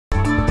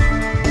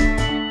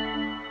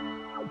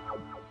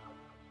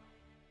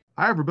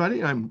Hi,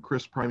 everybody. I'm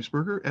Chris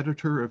Preimesberger,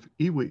 editor of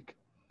eWEEK.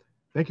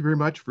 Thank you very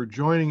much for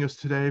joining us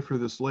today for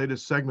this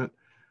latest segment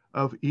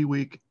of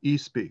eWEEK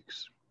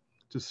eSpeaks.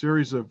 It's a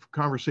series of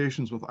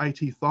conversations with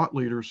IT thought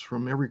leaders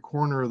from every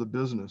corner of the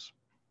business.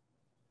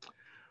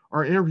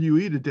 Our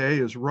interviewee today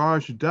is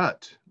Raj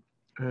Dutt,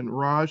 and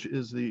Raj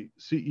is the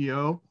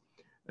CEO.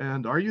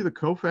 And are you the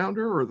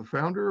co-founder or the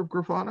founder of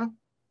Grafana?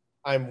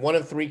 I'm one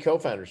of three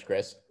co-founders,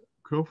 Chris.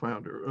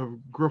 Co-founder of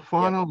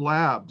Grafana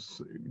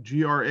Labs,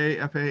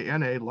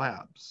 Grafana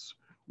Labs.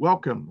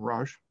 Welcome,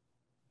 Raj.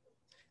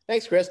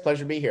 Thanks, Chris.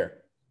 Pleasure to be here.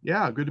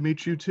 Yeah, good to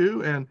meet you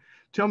too. And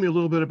tell me a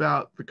little bit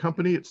about the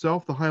company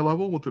itself, the high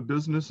level, with the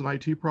business and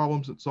IT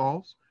problems it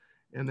solves,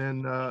 and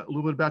then a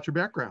little bit about your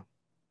background.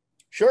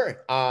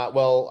 Sure.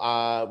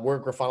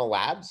 We're Grafana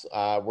Labs.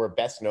 We're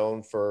best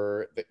known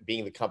for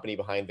being the company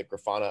behind the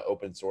Grafana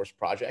open source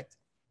project,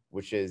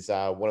 which is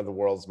one of the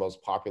world's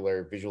most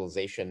popular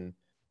visualization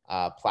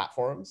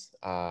platforms,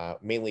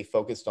 mainly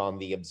focused on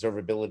the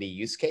observability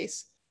use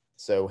case.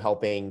 So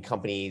helping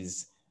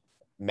companies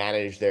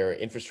manage their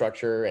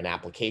infrastructure and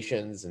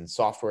applications and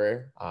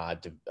software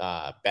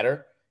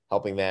better,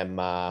 helping them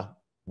run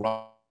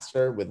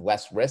faster with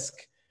less risk,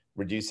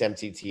 reduce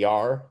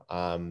MTTR,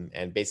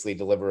 and basically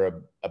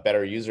deliver a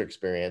better user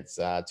experience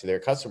to their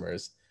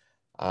customers.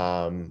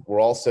 We're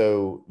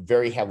also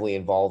very heavily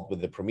involved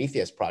with the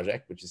Prometheus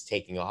project, which is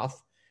taking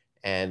off.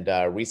 And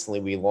recently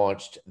we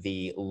launched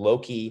the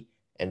Loki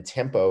and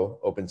Tempo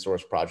open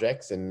source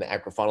projects. And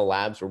at Grafana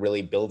Labs, we're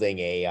really building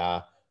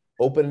a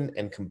open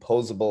and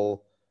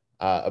composable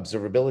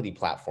observability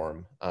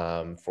platform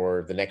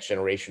for the next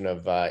generation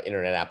of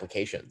internet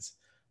applications.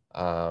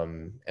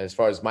 And as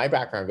far as my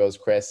background goes,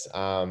 Chris,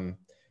 I'm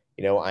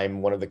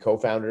one of the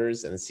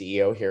co-founders and the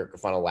CEO here at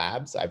Grafana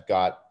Labs. I've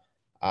got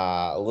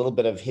a little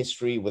bit of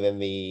history within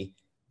the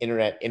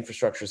internet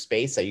infrastructure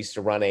space. I used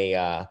to run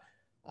a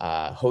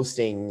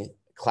hosting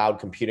cloud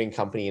computing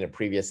company in a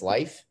previous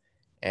life.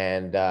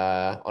 And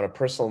on a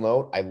personal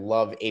note, I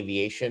love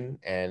aviation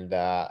and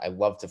I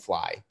love to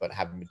fly, but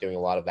haven't been doing a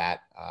lot of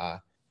that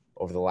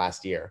over the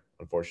last year,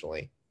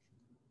 unfortunately.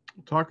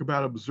 Talk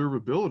about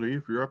observability.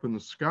 If you're up in the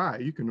sky,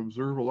 you can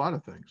observe a lot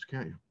of things,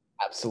 can't you?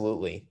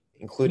 Absolutely,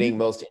 including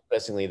most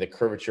interestingly, the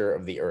curvature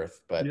of the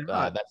Earth. But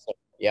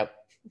yep.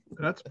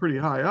 That's pretty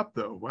high up,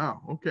 though.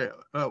 Wow. Okay.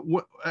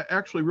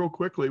 Actually, real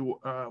quickly,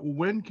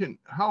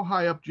 how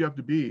high up do you have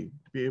to be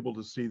able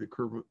to see the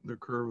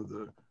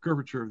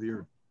curvature of the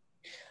Earth?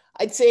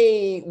 I'd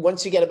say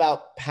once you get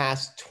about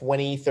past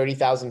 20,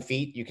 30,000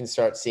 feet, you can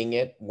start seeing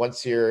it.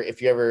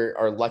 If you ever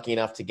are lucky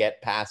enough to get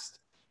past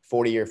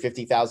 40 or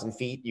 50,000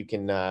 feet, you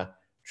can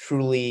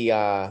truly,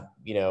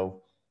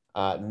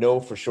 know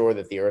for sure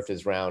that the Earth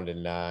is round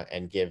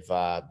and give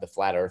the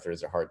flat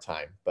earthers a hard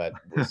time. But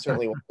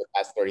certainly once you get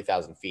past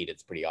 30,000 feet,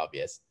 it's pretty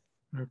obvious.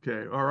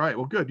 Okay. All right.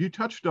 Well, good. You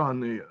touched on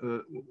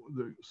the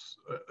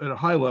at a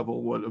high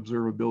level what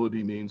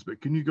observability means, but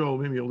can you go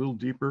maybe a little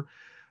deeper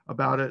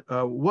about it?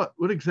 What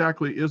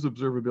exactly is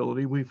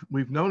observability?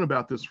 We've known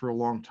about this for a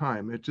long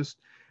time.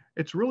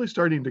 It's really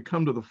starting to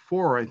come to the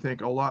fore, I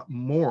think, a lot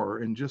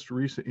more in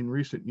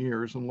recent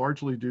years, and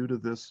largely due to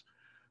this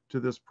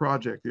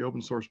project, the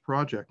open source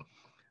project.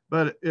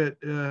 But it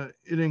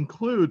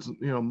includes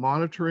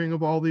monitoring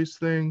of all these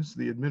things,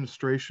 the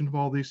administration of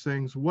all these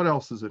things. What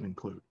else does it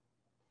include?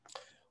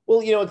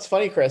 Well, it's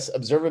funny, Chris.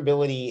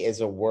 Observability is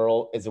a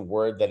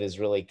word that has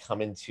really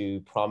come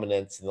into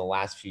prominence in the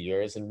last few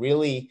years, and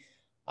really,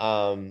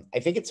 I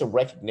think it's a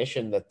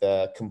recognition that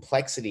the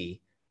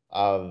complexity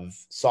of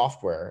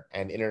software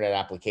and internet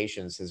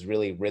applications has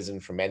really risen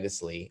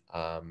tremendously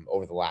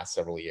over the last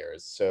several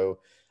years. So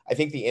I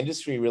think the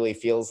industry really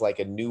feels like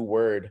a new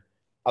word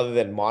other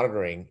than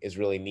monitoring is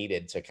really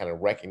needed to kind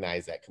of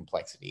recognize that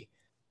complexity.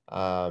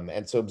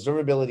 And so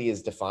observability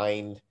is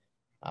defined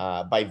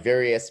by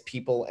various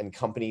people and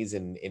companies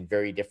in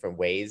very different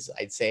ways,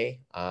 I'd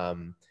say.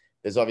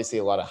 There's obviously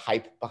a lot of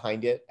hype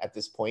behind it at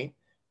this point.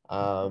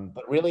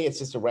 But really, it's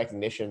just a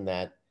recognition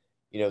that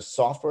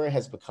software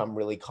has become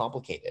really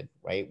complicated,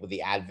 right? With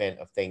the advent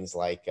of things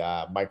like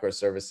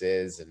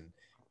microservices and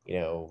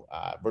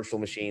virtual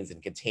machines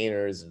and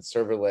containers and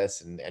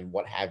serverless and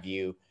what have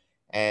you.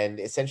 And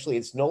essentially,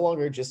 it's no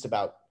longer just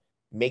about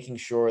making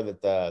sure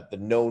that the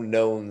known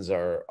knowns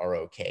are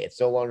okay. It's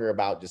no longer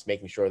about just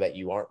making sure that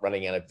you aren't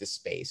running out of disk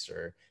space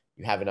or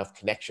you have enough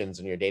connections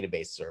on your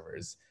database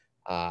servers.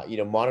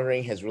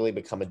 Monitoring has really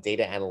become a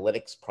data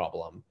analytics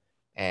problem.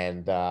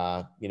 And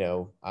I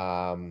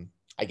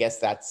guess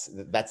that's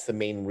the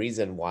main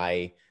reason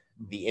why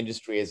the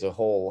industry as a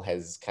whole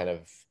has kind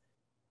of,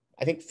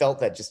 I think, felt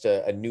that just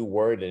a new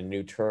word and a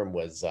new term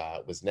was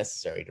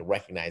necessary to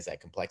recognize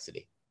that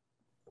complexity.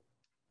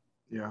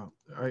 Yeah,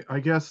 I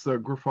guess the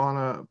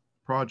Grafana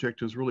project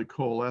has really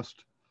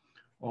coalesced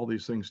all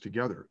these things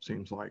together, it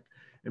seems like.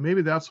 And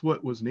maybe that's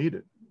what was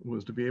needed,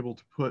 was to be able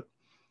to put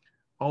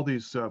all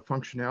these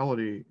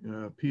functionality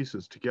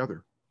pieces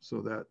together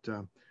so that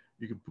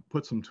you could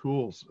put some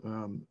tools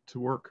to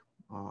work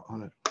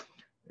on it.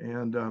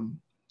 And,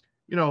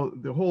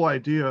 the whole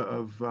idea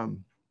of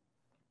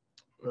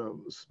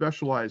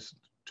specialized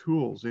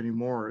tools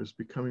anymore is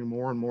becoming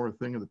more and more a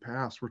thing of the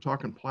past. We're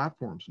talking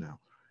platforms now.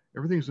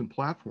 Everything's in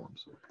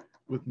platforms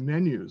with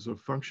menus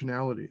of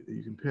functionality that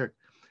you can pick.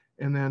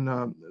 And then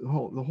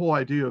the whole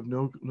idea of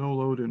no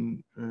load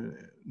and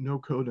no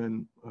code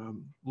and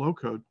low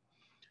code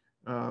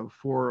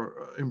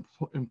for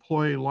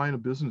employee line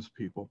of business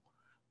people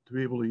to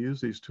be able to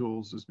use these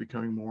tools is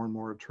becoming more and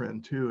more a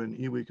trend too. And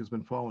eWEEK has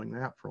been following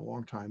that for a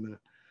long time, and it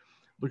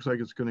looks like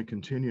it's going to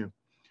continue.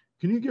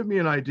 Can you give me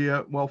an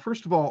idea? Well,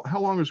 first of all, how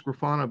long has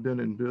Grafana been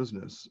in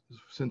business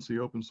since the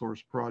open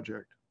source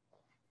project?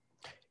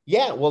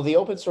 Yeah, well, the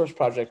open source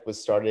project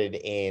was started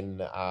in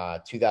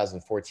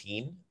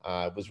 2014.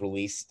 It was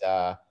released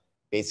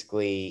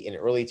basically in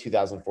early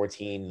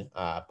 2014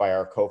 by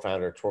our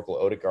co-founder, Torkel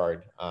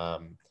Odegaard,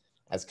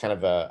 as kind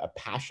of a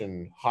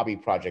passion hobby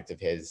project of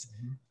his,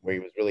 where he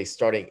was really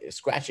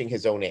scratching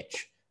his own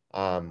itch,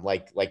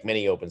 like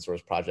many open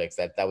source projects.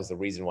 That was the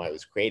reason why it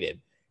was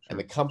created. Sure. And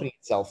the company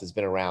itself has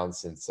been around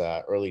since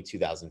early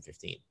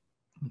 2015.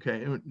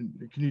 Okay, and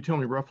can you tell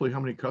me roughly how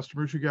many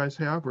customers you guys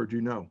have, or do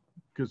you know?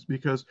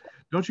 Because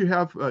don't you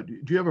have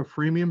do you have a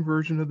freemium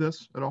version of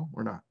this at all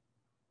or not?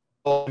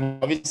 Well,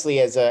 obviously,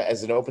 as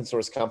an open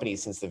source company,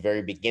 since the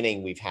very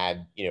beginning, we've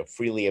had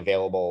freely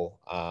available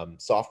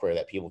software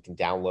that people can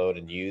download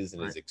and use,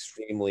 and is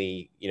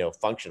extremely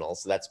functional.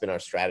 So that's been our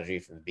strategy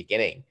from the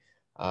beginning.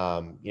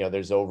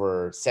 There's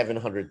over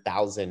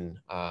 700,000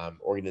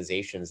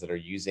 organizations that are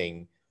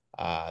using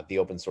the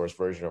open source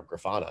version of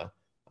Grafana,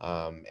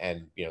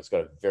 and it's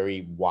got a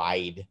very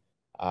wide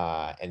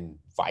and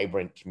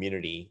vibrant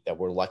community that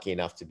we're lucky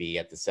enough to be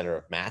at the center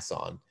of mass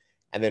on.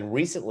 And then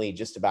recently,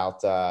 just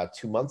about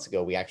 2 months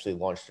ago, we actually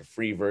launched a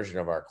free version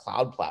of our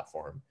cloud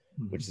platform,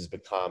 which has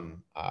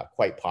become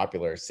quite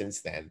popular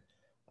since then.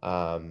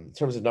 In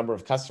terms of number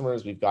of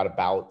customers, we've got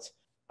about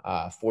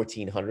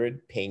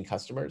 1,400 paying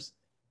customers,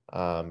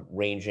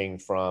 ranging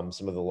from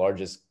some of the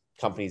largest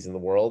companies in the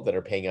world that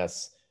are paying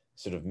us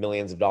sort of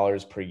millions of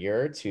dollars per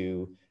year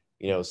to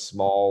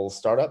small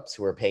startups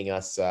who are paying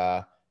us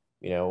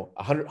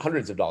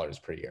hundreds of dollars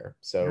per year.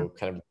 So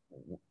kind of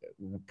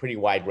pretty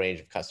wide range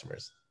of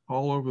customers.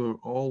 All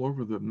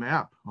over the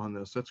map on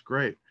this. That's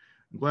great.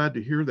 I'm glad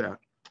to hear that.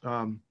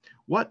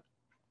 What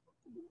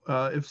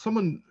if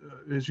someone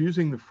is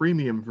using the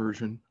freemium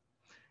version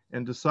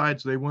and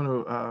decides they want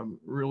to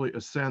really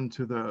ascend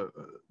to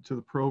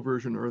the pro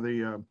version or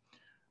the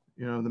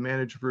the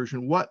managed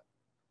version? What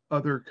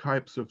other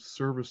types of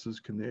services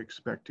can they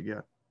expect to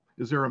get?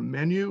 Is there a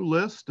menu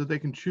list that they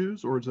can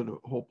choose, or is it a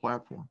whole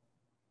platform?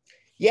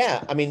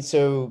 Yeah, I mean,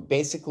 so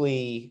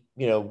basically,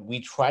 we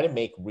try to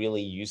make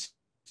really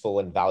useful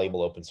and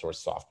valuable open source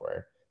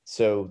software.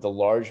 So the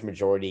large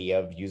majority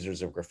of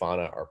users of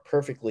Grafana are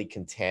perfectly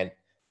content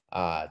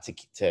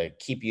to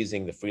keep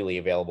using the freely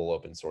available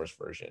open source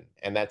version.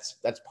 And that's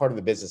part of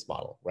the business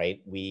model,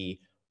 right?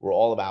 We're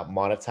all about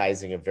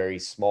monetizing a very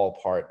small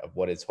part of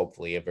what is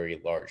hopefully a very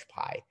large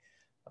pie.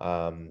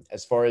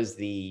 As far as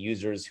the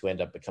users who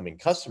end up becoming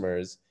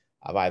customers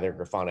of either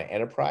Grafana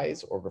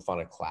Enterprise or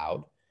Grafana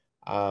Cloud,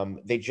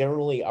 they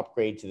generally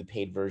upgrade to the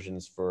paid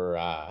versions for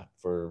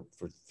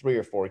 3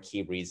 or 4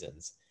 key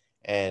reasons.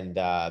 And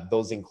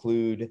those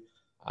include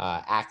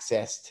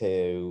access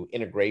to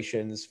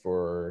integrations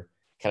for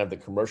kind of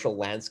the commercial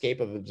landscape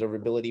of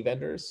observability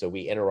vendors. So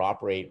we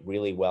interoperate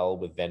really well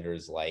with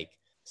vendors like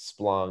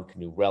Splunk,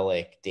 New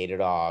Relic,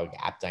 Datadog,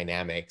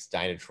 AppDynamics,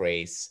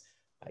 Dynatrace,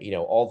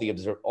 all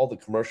the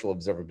commercial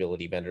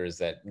observability vendors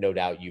that no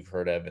doubt you've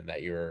heard of and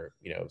that your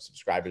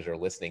subscribers are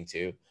listening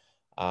to.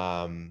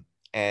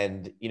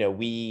 And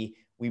we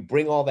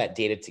bring all that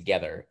data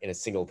together in a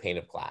single pane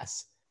of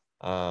glass,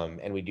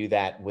 and we do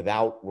that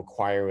without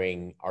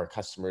requiring our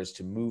customers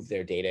to move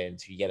their data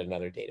into yet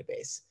another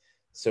database.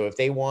 So if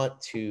they want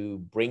to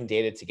bring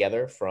data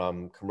together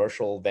from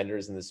commercial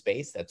vendors in the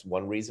space, that's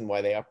one reason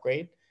why they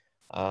upgrade.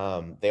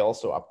 They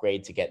also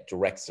upgrade to get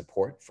direct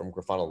support from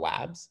Grafana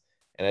Labs.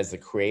 And as the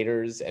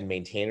creators and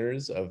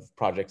maintainers of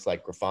projects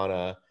like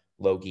Grafana,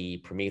 Logi,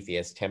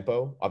 Prometheus,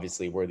 Tempo,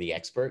 obviously we're the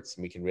experts,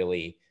 and we can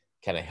really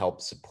kind of help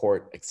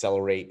support,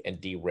 accelerate,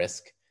 and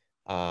de-risk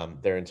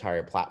their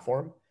entire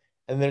platform.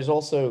 And there's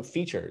also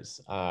features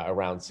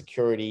around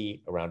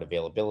security, around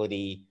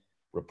availability,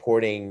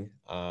 reporting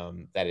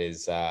that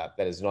is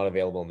not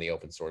available in the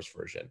open source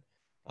version.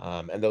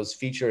 And those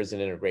features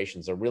and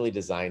integrations are really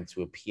designed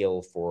to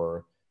appeal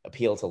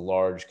to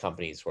large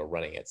companies who are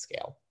running at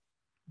scale.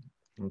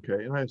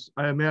 Okay, and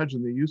I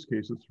imagine the use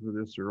cases for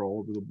this are all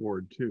over the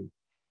board too,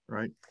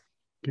 right?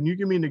 Can you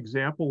give me an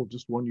example of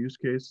just one use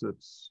case that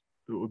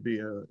would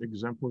be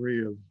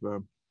exemplary of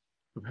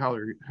how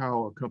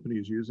a company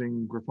is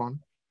using Grafana?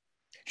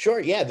 Sure.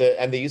 Yeah.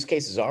 The use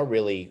cases are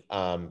really,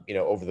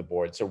 over the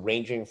board. So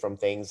ranging from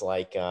things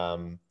like,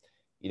 an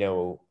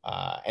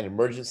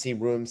emergency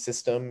room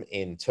system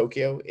in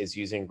Tokyo is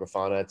using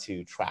Grafana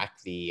to track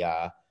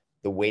the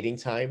waiting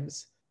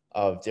times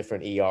of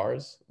different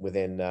ERs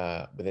within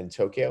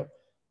Tokyo.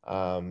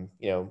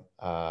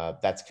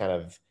 That's kind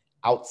of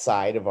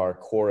outside of our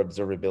core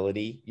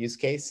observability use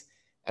case.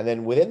 And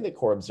then within the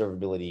core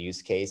observability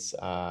use case,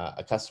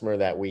 a customer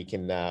that we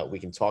can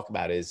talk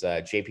about is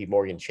JP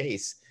Morgan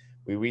Chase.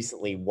 We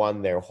recently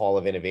won their Hall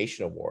of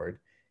Innovation Award,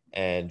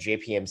 and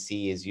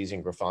JPMC is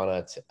using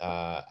Grafana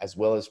as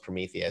well as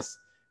Prometheus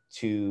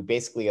to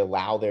basically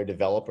allow their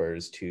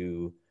developers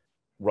to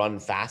run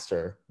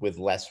faster with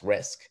less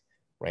risk,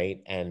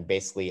 right? And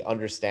basically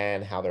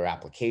understand how their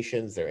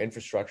applications, their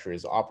infrastructure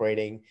is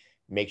operating,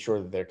 make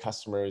sure that their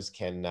customers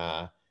can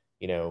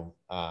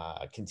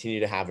continue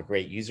to have a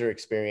great user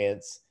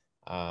experience,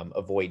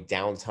 avoid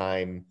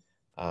downtime,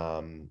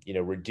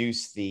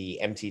 reduce the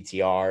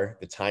MTTR,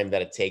 the time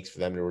that it takes for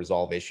them to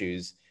resolve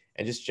issues,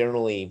 and just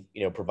generally,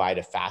 provide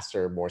a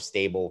faster, more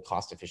stable,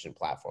 cost-efficient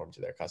platform to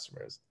their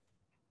customers.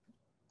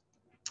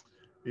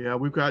 Yeah,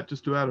 we've got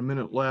just about a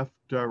minute left,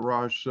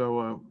 Raj,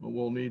 so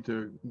we'll need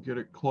to get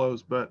it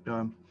closed. But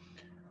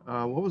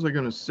what was I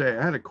going to say?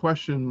 I had a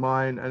question in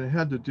mind, and it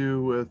had to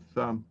do with,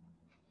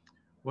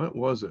 what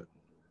was it?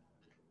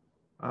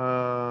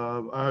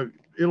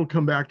 It'll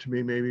come back to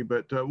me maybe,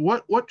 but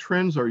what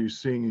trends are you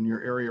seeing in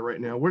your area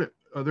right now? What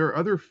are there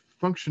other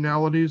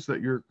functionalities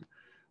that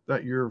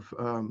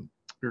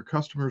your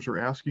customers are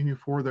asking you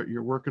for, that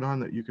you're working on,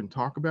 that you can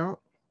talk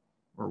about,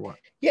 or what?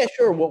 Yeah,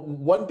 sure. Well,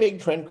 one big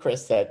trend,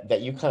 Chris,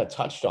 that you kind of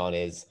touched on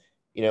is,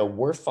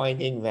 we're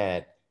finding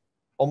that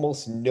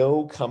almost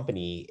no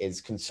company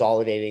is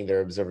consolidating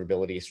their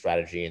observability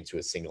strategy into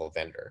a single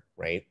vendor,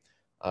 right?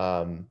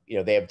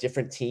 They have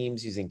different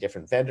teams using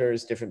different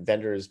vendors. Different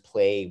vendors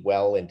play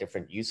well in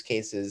different use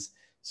cases.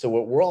 So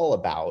what we're all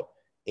about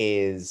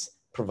is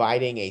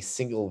providing a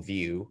single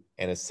view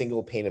and a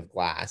single pane of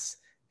glass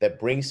that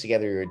brings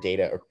together your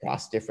data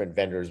across different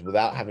vendors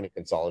without having to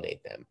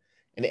consolidate them.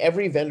 And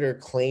every vendor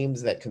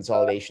claims that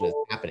consolidation is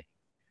happening,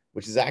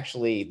 which is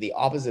actually the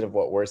opposite of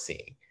what we're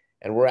seeing.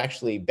 And we're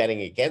actually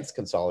betting against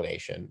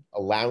consolidation,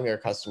 allowing our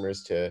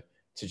customers to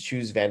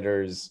choose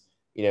vendors,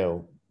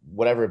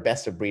 whatever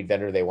best of breed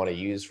vendor they want to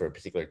use for a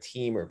particular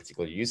team or a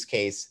particular use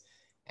case.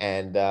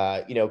 And,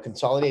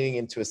 consolidating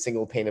into a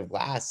single pane of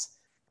glass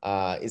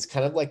is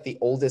kind of like the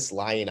oldest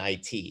lie in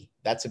IT.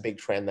 That's a big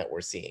trend that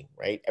we're seeing,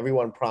 right?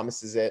 Everyone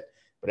promises it,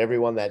 but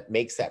everyone that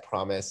makes that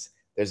promise,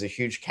 there's a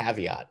huge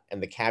caveat.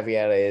 And the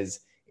caveat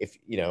is, if,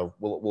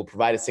 we'll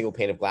provide a single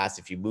pane of glass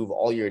if you move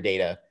all your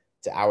data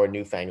to our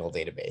newfangled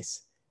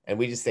database. And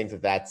we just think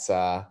that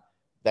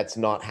that's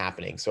not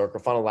happening. So at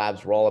Grafana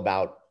Labs, we're all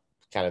about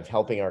kind of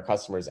helping our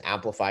customers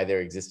amplify their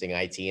existing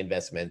IT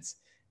investments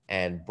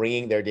and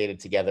bringing their data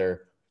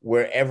together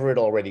wherever it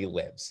already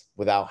lives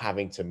without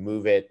having to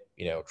move it,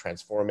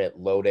 transform it,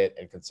 load it,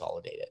 and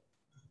consolidate it.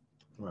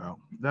 Wow,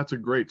 that's a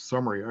great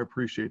summary. I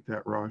appreciate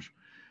that, Raj.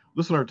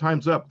 Listen, our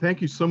time's up.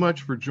 Thank you so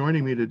much for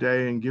joining me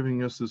today and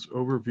giving us this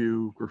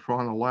overview of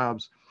Grafana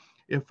Labs.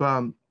 If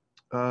a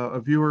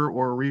viewer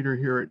or a reader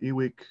here at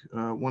eWEEK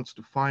wants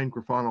to find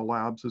Grafana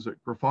Labs, is it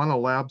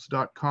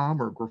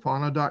grafanalabs.com or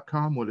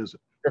grafana.com? What is it?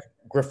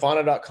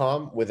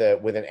 Grafana.com with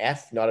an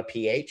F, not a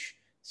PH.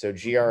 So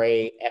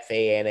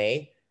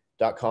grafana.com.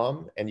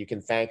 And you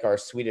can thank our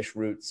Swedish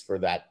roots for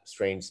that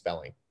strange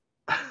spelling.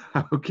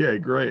 Okay,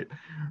 great.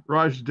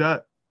 Raj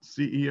Dutt,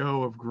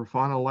 CEO of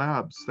Grafana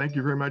Labs. Thank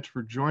you very much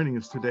for joining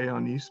us today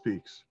on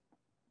eSpeaks.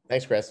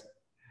 Thanks, Chris.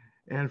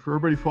 And for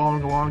everybody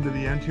following along to the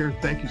end here,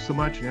 thank you so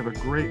much and have a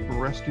great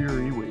rest of your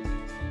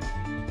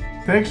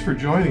eWEEK. Thanks for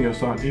joining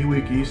us on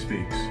eWEEK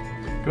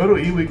eSpeaks. Go to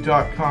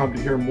eWEEK.com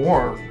to hear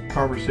more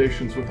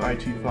conversations with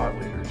IT thought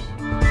leaders.